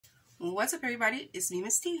What's up, everybody? It's me,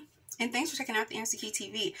 Miss T, and thanks for checking out the MC Key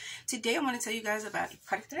TV. Today, I want to tell you guys about a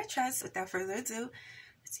product that I trust. Without further ado,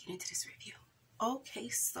 let's get into this review. Okay,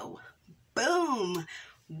 so boom,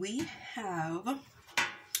 we have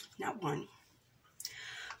not one,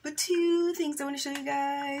 but two things I want to show you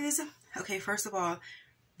guys. Okay, first of all,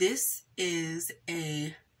 this is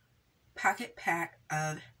a pocket pack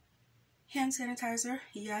of hand sanitizer,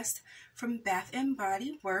 yes, from Bath &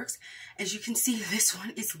 Body Works. As you can see, this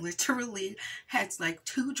one is literally has like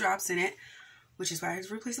 2 drops in it, which is why I had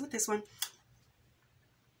to replace it with this one.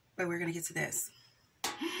 But we're gonna get to this.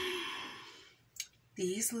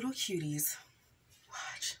 These little cuties,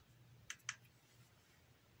 watch.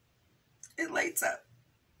 It lights up.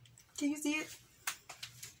 Can you see it?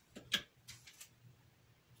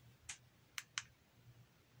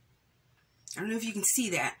 I don't know if you can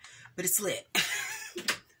see that, but it's lit.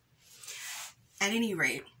 At any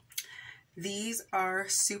rate, these are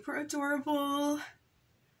super adorable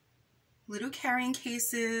little carrying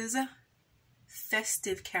cases,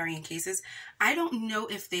 festive carrying cases. I don't know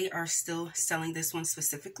if they are still selling this one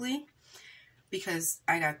specifically because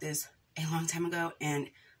I got this a long time ago, and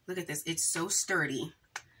look at this. It's so sturdy.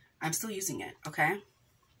 I'm still using it, okay?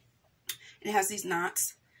 It has these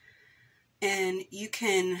knots, and you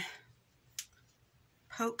can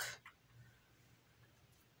poke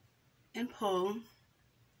and pull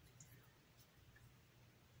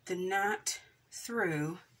the knot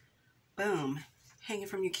through. Boom. Hanging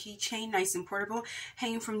from your keychain, nice and portable.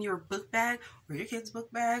 Hanging from your book bag or your kid's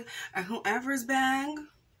book bag or whoever's bag,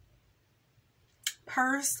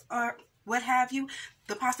 purse, or what have you.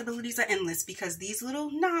 The possibilities are endless because these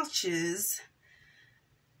little notches,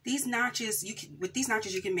 with these notches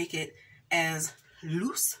you can make it as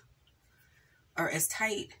loose or as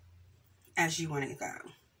tight as you want it to go.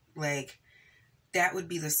 Like, that would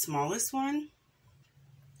be the smallest one.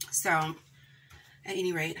 So, at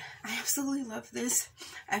any rate, I absolutely love this.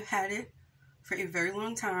 I've had it for a very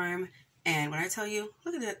long time. And when I tell you,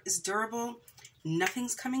 look at it, it's durable.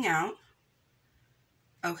 Nothing's coming out.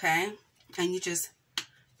 Okay? And you just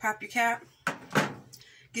pop your cap,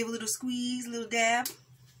 give a little squeeze, a little dab,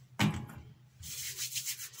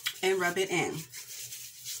 and rub it in.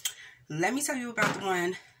 Let me tell you about the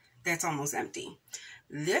one that's almost empty.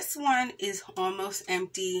 This one is almost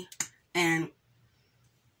empty, and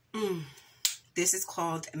this is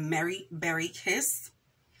called Mary Berry Kiss.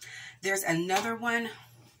 There's another one.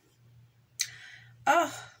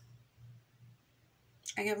 Oh,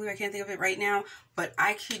 I can't believe I can't think of it right now, but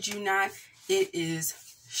I kid you not, it is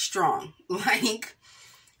strong. Like,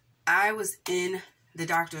 I was in the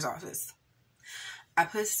doctor's office. I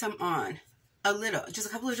put some on, a little, just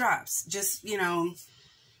a couple of drops, just, you know,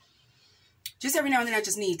 just every now and then I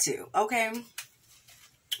just need to, okay?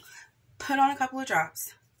 Put on a couple of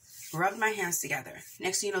drops, rub my hands together.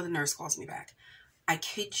 Next thing you know, the nurse calls me back. I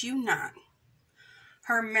kid you not.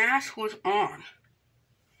 Her mask was on.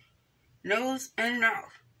 Nose and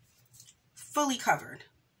mouth. Fully covered.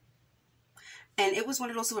 And it was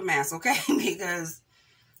one of those super masks, okay? Because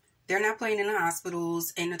they're not playing in the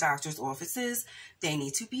hospitals, in the doctor's offices. They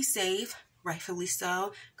need to be safe, rightfully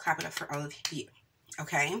so. Clap it up for all of you,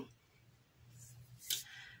 okay?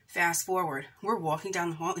 Fast forward, we're walking down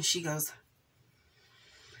the hall and she goes,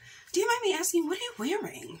 "Do you mind me asking, what are you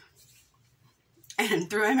wearing?" And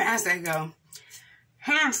through my mask I go,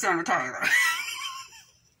 "Hand sanitizer."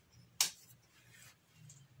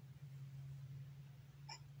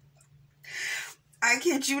 I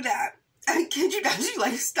kid you not. I kid you not. She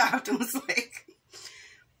like stopped and was like,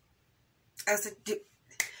 I said,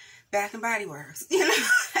 Bath & Body Works, you know?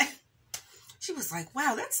 She was like,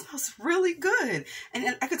 "Wow, that smells really good." And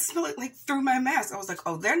then I could smell it like through my mask. I was like,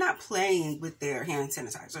 oh, they're not playing with their hand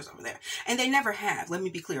sanitizers over there. And they never have. Let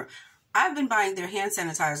me be clear. I've been buying their hand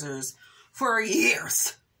sanitizers for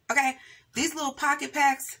years. Okay? These little pocket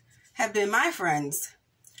packs have been my friends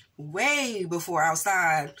way before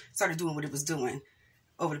outside started doing what it was doing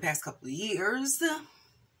over the past couple of years. Yeah.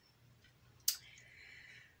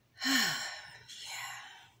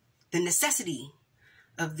 The necessity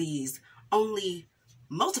of these only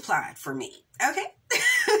multiplied for me. Okay?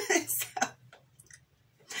 So,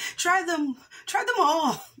 try them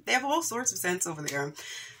all. They have all sorts of scents over there.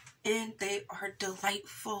 And they are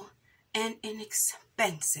delightful and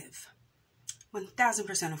inexpensive. 1000%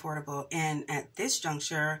 affordable. And at this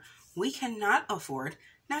juncture, we cannot afford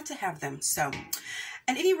not to have them. So,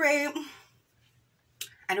 at any rate,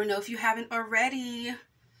 I don't know if you haven't already,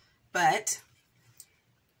 but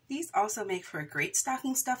these also make for a great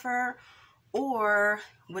stocking stuffer or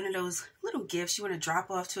one of those little gifts you want to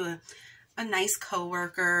drop off to a nice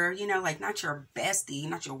coworker, you know, like not your bestie,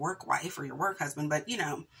 not your work wife or your work husband, but you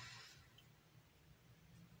know,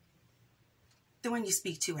 the one you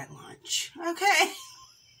speak to at lunch, okay?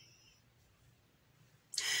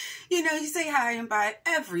 You know, you say hi and bye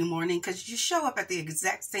every morning because you show up at the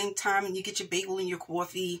exact same time and you get your bagel and your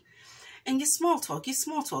coffee and you small talk. You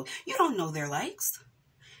don't know their likes.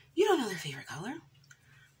 You don't know their favorite color,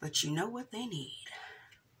 but you know what they need.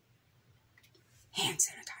 Hand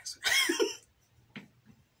sanitizer.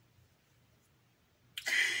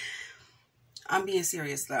 I'm being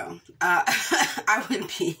serious though. I would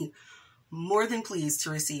be more than pleased to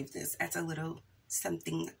receive this as a little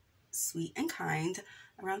something sweet and kind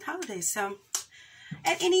around holidays. So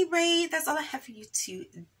at any rate, that's all I have for you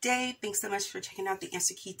today. Thanks so much for checking out The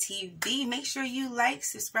Answer Key TV. Make sure you like,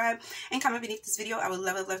 subscribe, and comment beneath this video. I would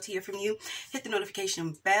love to hear from you. Hit the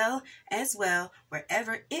notification bell as well,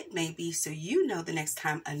 wherever it may be, so you know the next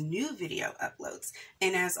time a new video uploads.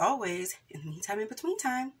 And as always, in the meantime, in between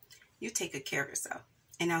time, you take good care of yourself.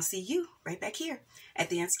 And I'll see you right back here at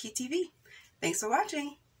The Answer Key TV. Thanks for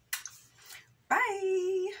watching.